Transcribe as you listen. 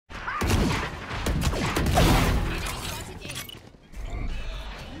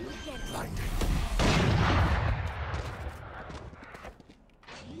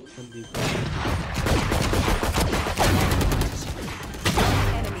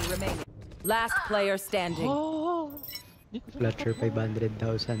remaining. Last player standing. Oh! Fletcher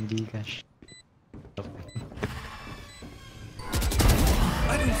 500,000 Gcash.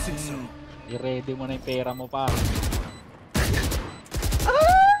 I don't think so. I-ready mo na yung pera mo pa.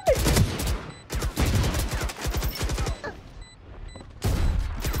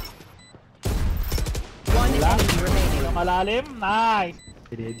 One enemy remaining. Malalim, nice!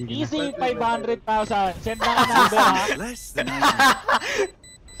 Easy 500,000. Send na ka number ha. Less than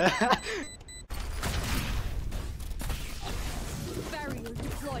Barrier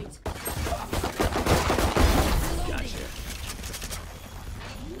deployed. Gotcha.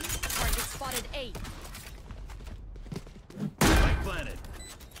 Target spotted A. Spike planted.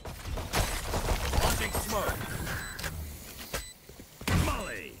 Launching smoke.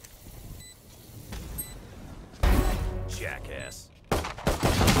 Molly. Jackass.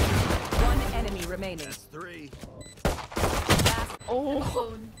 One enemy remaining. That's 3.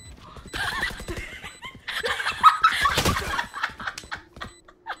 Oh!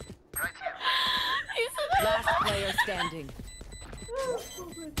 Last player standing.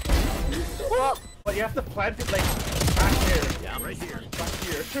 But you have to plant it like back here. Yeah, right here. Back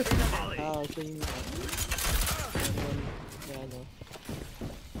here. Molly. Ah, so you mean yeah, no.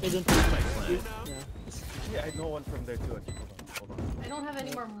 They don't take it. Yeah. Yeah, I know one from there too. Hold on. I don't have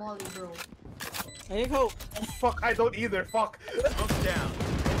any more molly, bro. There you go. Oh, fuck, I don't either. Fuck. Smoke's down.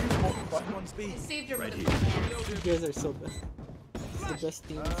 Someone's B. I saved your Right money. here. You guys are so best. It's the best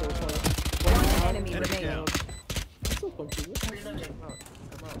team so far. One enemy Enemy remaining. down. So confused. Come on.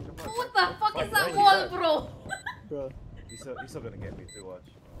 What the fuck is that Why wall, is that? bro? Bro. He's still gonna get me too, watch.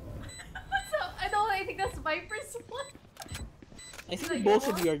 What's up? I think that's Viper's one. I Is that think your both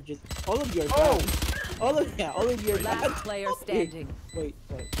of wall? you are just all of you are Oh! bad. All of you are bad. Last player standing. Wait.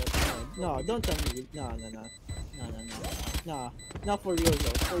 No, don't tell me. No. Not for real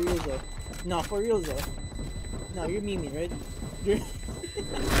though. No, for real though. No, you're memeing, right? You're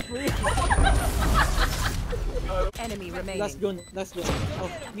Enemy remaining. Let's go. Oh,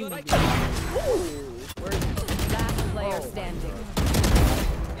 memeing. Last player standing.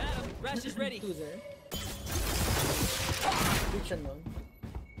 Rash is ready.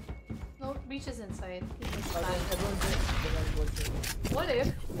 No, Breach is inside. He's inside. What if?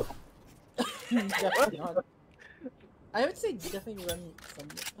 Definitely not. I would say definitely run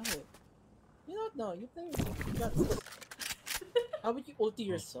somewhere. Oh, wait. You know what? No, you play. You got this. How about you ulti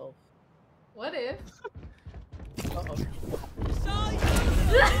yourself? What if? Uh-oh.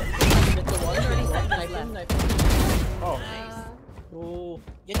 Oh. Oh,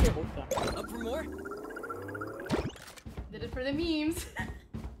 get your ult back. Up for more? Did it for the memes.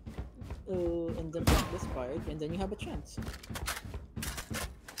 And then plant this spike, and then you have a chance.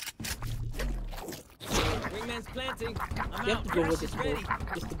 Wingman's planting. I'm You have out. to go Rash with is this ready.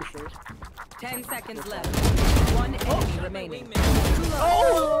 ult, just to be sure. 10 seconds left. One enemy remaining. Wingman.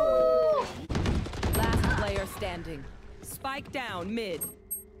 Oh! Last player standing. Spike down mid.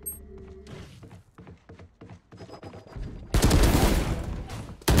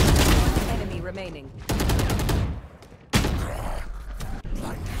 One enemy remaining.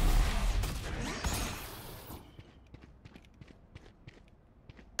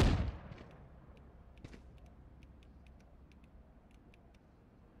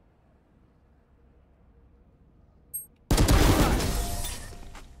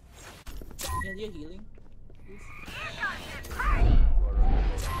 Yeah, you're healing.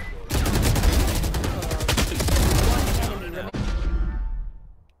 One enemy remaining.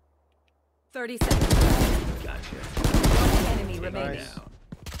 30 seconds. Gotcha. One enemy remaining.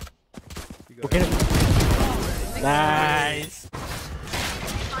 Okay. Nice.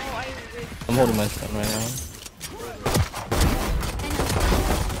 I'm holding my stun right now.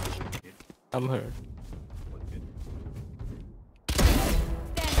 I'm hurt.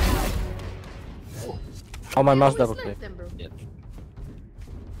 Oh, my mouse double click. Them, bro. Yeah.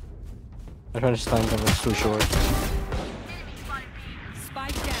 I'm trying to stun them, it's too short.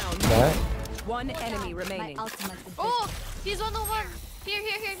 Spike down. Right? One enemy remaining. My ultimate is Oh, he's 101. Here,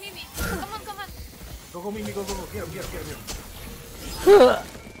 Mimi. Come on. Go, Mimi, go. Get him.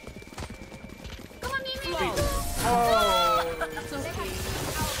 Come on, Mimi. Oh! It's okay.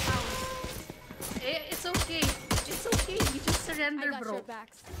 It's okay. It's okay. You just surrender, I got bro. your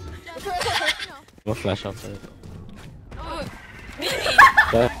backs. We'll flash outside. Oh,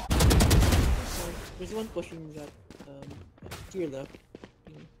 Yeah. There's one pushing that to your left.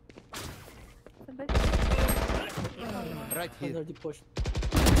 Right One already pushed.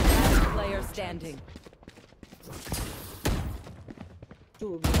 Last player standing.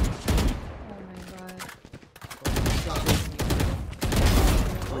 Two of them. Oh my god.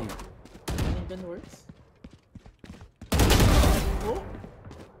 shotgun works. Oh!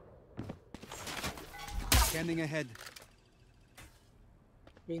 Scanning ahead.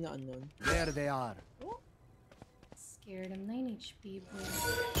 Reyna unknown. There they are. Scared. I'm 9 HP, bro.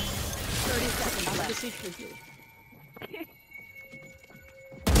 30 seconds After left. siege with you.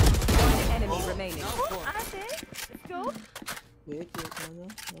 One enemy remaining. Let's go. Wait, no.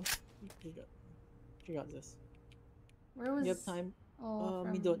 She got this. Where was? You have time? Oh, We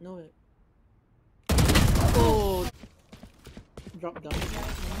from- don't know it. Oh! Drop down.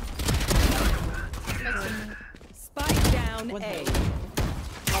 Spike down One A. head.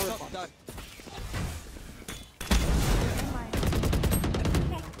 Power box.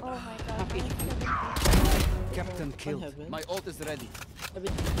 Oh my god. Happy. Captain One killed. heaven. My ult is ready.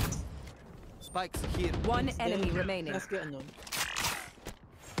 Heaven. Spikes here. One It's enemy there. remaining. Let's get unknown.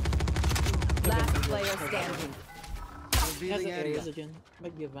 Last player standing. He has Revealing an area. Oxygen.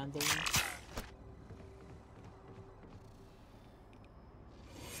 Might be a vandal.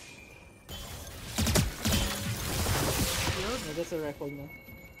 No, that's a record now.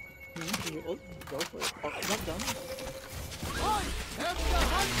 You ult? Go for it. Oh, jump down.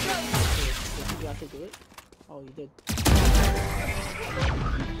 Did you actually do it? Oh, you did.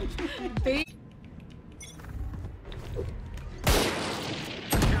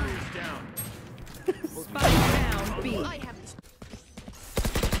 Carrier's down. Spike down B.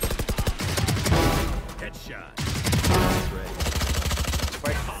 Headshot.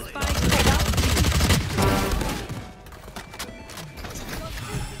 Spike down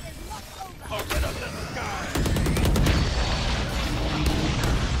Open up the sky.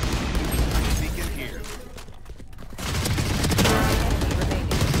 Beacon here.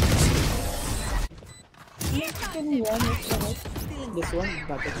 This one,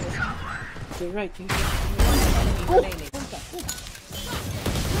 back at first. You're right, you're right. remaining. Go.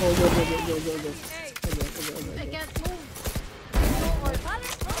 I can't move.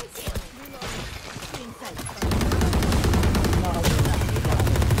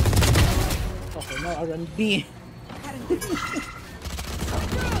 Okay, now I run B.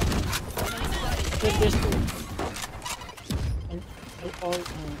 There's two.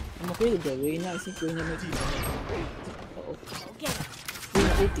 I'm afraid of the Reyna. I think Reyna might be better. Uh-oh.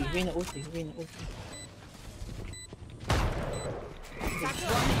 Reyna ulti.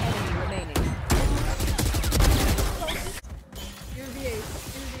 One enemy remaining. You're the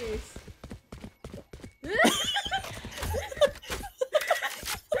ace.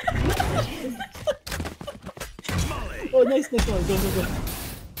 Oh, nice one. Go.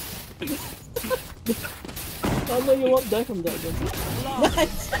 Oh no, you won't die from that, don't you?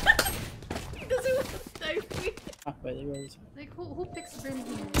 Nice! Because it was diving. Ah, by the way. Like, who picks Brim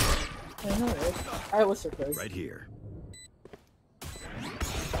here? I know, right? I was surprised. Right here.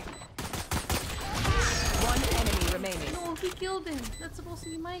 One enemy remaining. No, he killed him. That's supposed to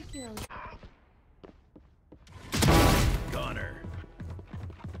be my kill. Goner.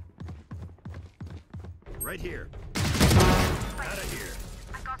 Right here. Out of here.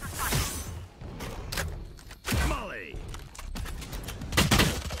 Molly.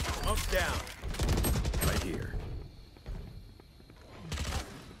 Smoke's down. Right here.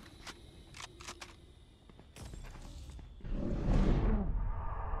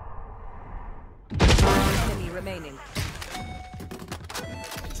 Enemy remaining.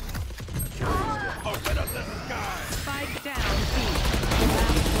 Open up the sky. Spike down B.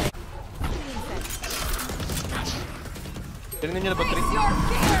 Tingnan nyo na ba 3?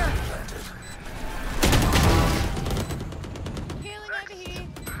 Healing over here.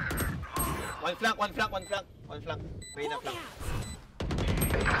 One flank. Reyna flank.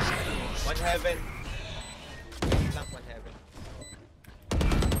 One heaven. Flank, one heaven.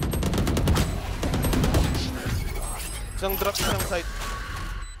 Isang drop, isang side.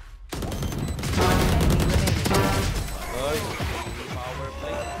 Ay, power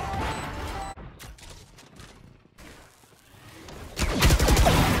play.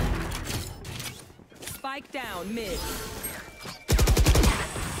 Spike down mid.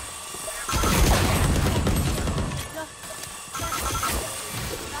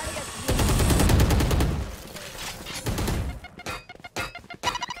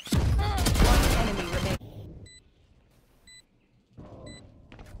 One enemy remaining.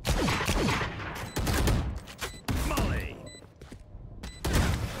 Molly.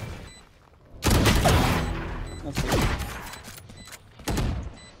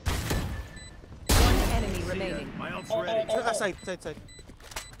 One enemy remaining. My ult's ready. Saka side.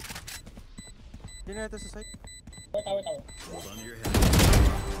 Hindi na ito sa side. Hold on to your head.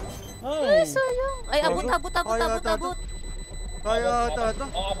 Oh! Sayang. Ay, abot. Kaya ata ito.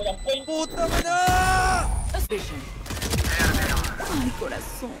 Puta mo na! Ay,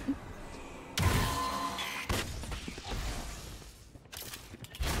 corazón.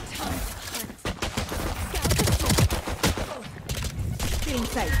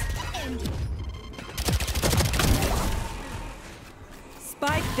 Inside.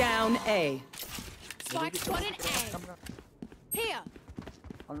 Spike down A. Spike spotted A. Here.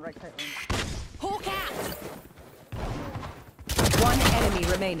 On right side. Hawk out. One enemy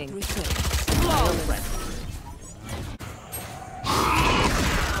remaining. Flawless.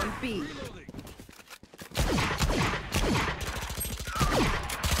 Down B.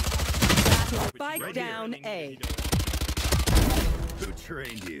 Spike down A. Who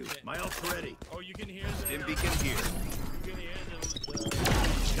trained you? My ult's ready. Oh, you can hear the... Dim beacon here. You can hear the...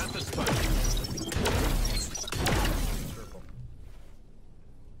 Got the spike.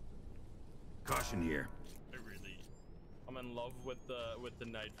 Caution here. I'm in love with the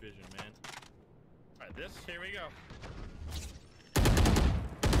night vision, man. All right, here we go.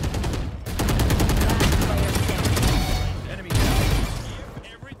 Enemy down. If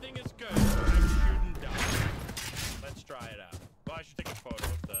everything is good, I shouldn't die. Let's try it out. Well, I should take a photo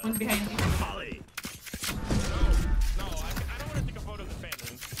of the... One behind you. Molly. No, I don't want to take a photo of the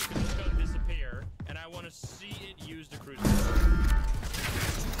phantom because it's gonna disappear, and I want to see it use the crucifix.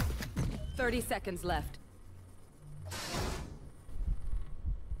 30 seconds left.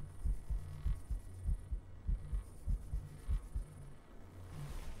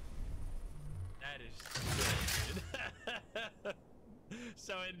 That is good.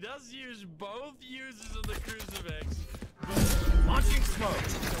 So it does use both uses of the crucifix. Launching smoke.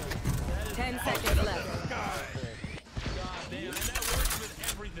 10 seconds left. God damn, and that works with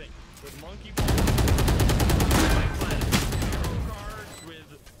everything. With monkey balls, arrow cards,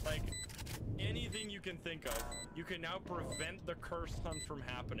 with like anything you can think of. You can now prevent the curse hunt from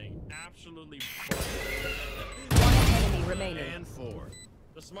happening. Absolutely. One enemy remaining. And 4.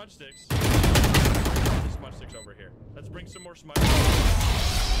 The smudge sticks. The smudge sticks over here. Let's bring some more smudge.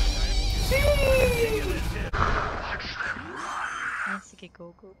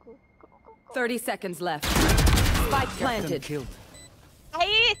 30 seconds left. Spike planted.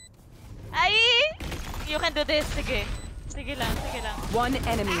 Ay! Ay! You can do this. Sige. Sige lang, sige lang. One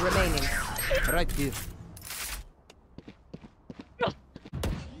enemy remaining. Right here.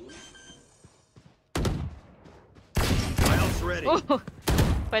 My ult's ready.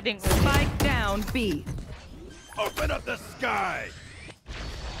 Pwedeng. Spike down B. Open up the sky.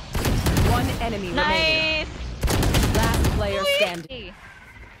 One enemy remaining. Nice! Last player standing.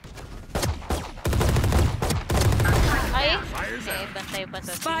 Ay! Fires Okay, out. bantay pa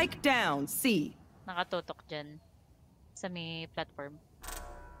sa Spike down C. Nakatutok dyan. Sa may platform.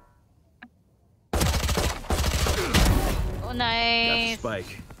 Oh, Got the nice!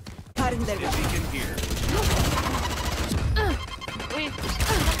 spike. Cutting their Dim beacon here. Uy!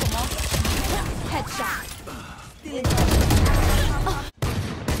 Ako mo? headshot.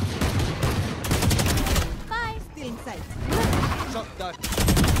 Bye! Still inside. Shot that.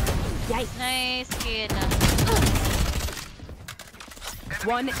 Yikes. Nice kill.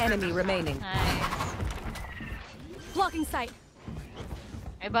 One enemy remaining. Nice. Blocking sight.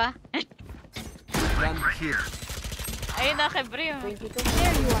 Ay ba? Gun here. Ayun na kay Brio. There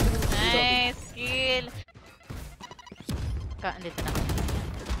you are. Nice kill. Andito na.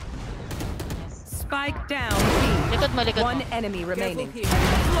 Spike down B. Likod mo, likod mo. One enemy remaining.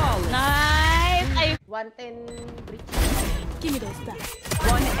 Nice! Ay! 110 breach. Give me those back.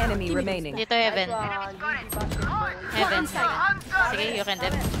 One enemy remaining. Dito heaven. Heaven. Sige, you can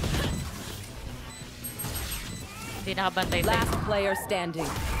dem. Hindi nakabantay tayo. Last player standing.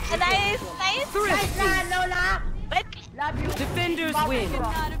 Nice! Nice! Thrifty. Lola! Wait! Love you! Defenders win. Could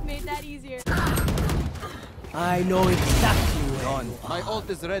not have made that easier. I know exactly where on. My ult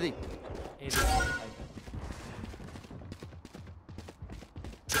is ready.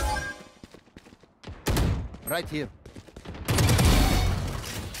 Right here.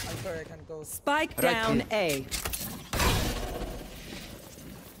 I'm sorry, I can't go. Spike Right down here. A.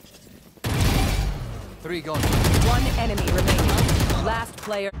 3 gone. One enemy remaining. Last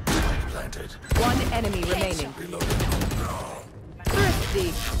player. Planted. One enemy remaining.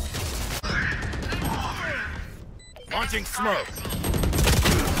 Thrifty. Launching smoke.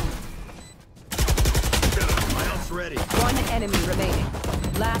 My ult's ready. One enemy remaining.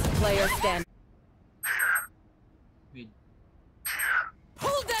 Last player standing.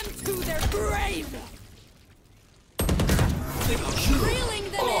 Pull them to their grave. Reeling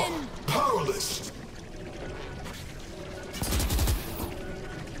them in. Powerless.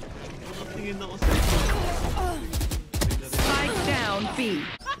 Spike Down B.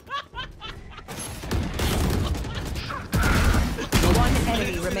 One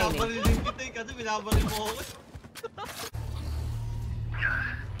enemy remaining.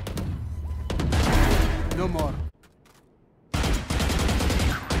 No more.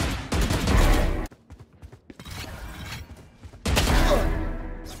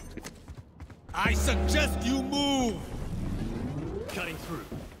 I suggest you move. Cutting through.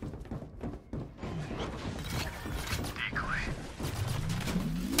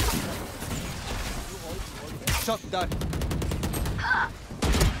 Shot done.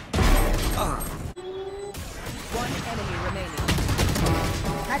 One enemy remaining.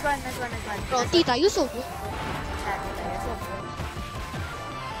 Nice one, nice one, nice one. Bro, Tita, you so good.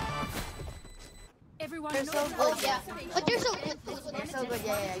 Everyone You're knows so good, yeah. But you're so good. You're so good,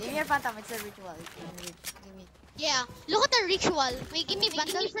 yeah. Give me your phantom, it's a ritual. Give me. Yeah, look at the ritual. Wait, give me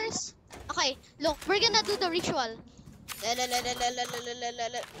bundle first. Okay, look, we're gonna do the ritual.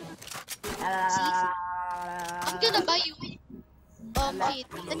 I'm gonna buy you. Wait,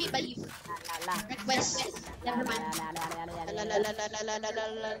 let me buy you. Request. Never mind.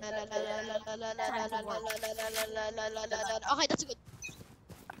 Okay, that's good.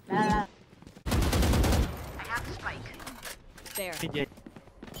 There.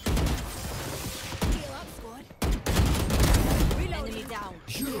 Enemy down.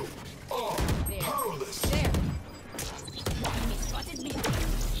 You are powerless. There. Enemy spotted me.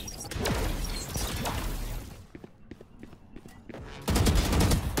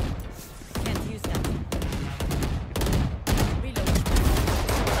 Can't use that. Reload.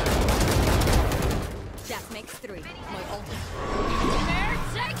 That makes 3. My ult.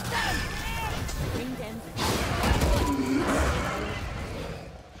 Take them! Bring them.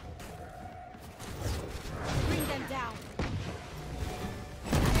 Bring them down.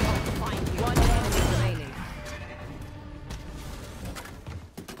 Find you. One enemy remaining.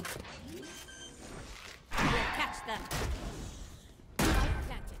 We'll catch them.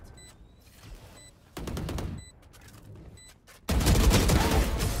 Planted.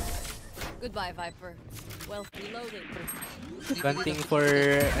 Goodbye, Viper. Well reloaded. Gunting for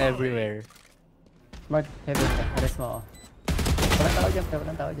everywhere. Mark, heaven ka. Arrest mo ako. Walang tao dyan,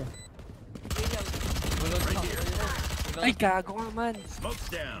 walang tao dyan. Ay, gago ka man. Smoke's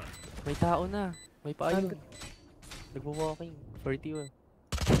down. May tao na. May paayon. Nagwo-walking. 41.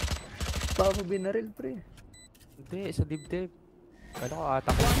 Baka mo binaril, pre. Hindi, sa dibdib. Ano ka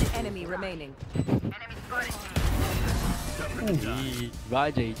atak? One enemy remaining.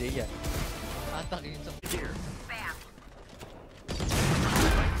 Ba, JJ yan. Atakin sa Here. Bam.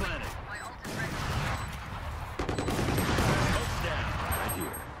 Spike planted. Smoke's down. Right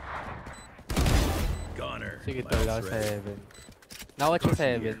here. Goner. Sige, My tala ult's sa ready. heaven. Nawatch yung sa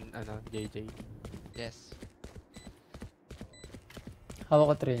heaven, ano, JJ. Yes.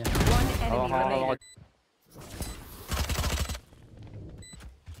 Hawak ko 3 niya. One enemy remaining.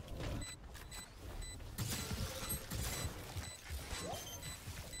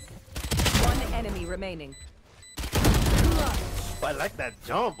 One enemy remaining. I like that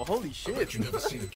jump. Holy shit. You never seen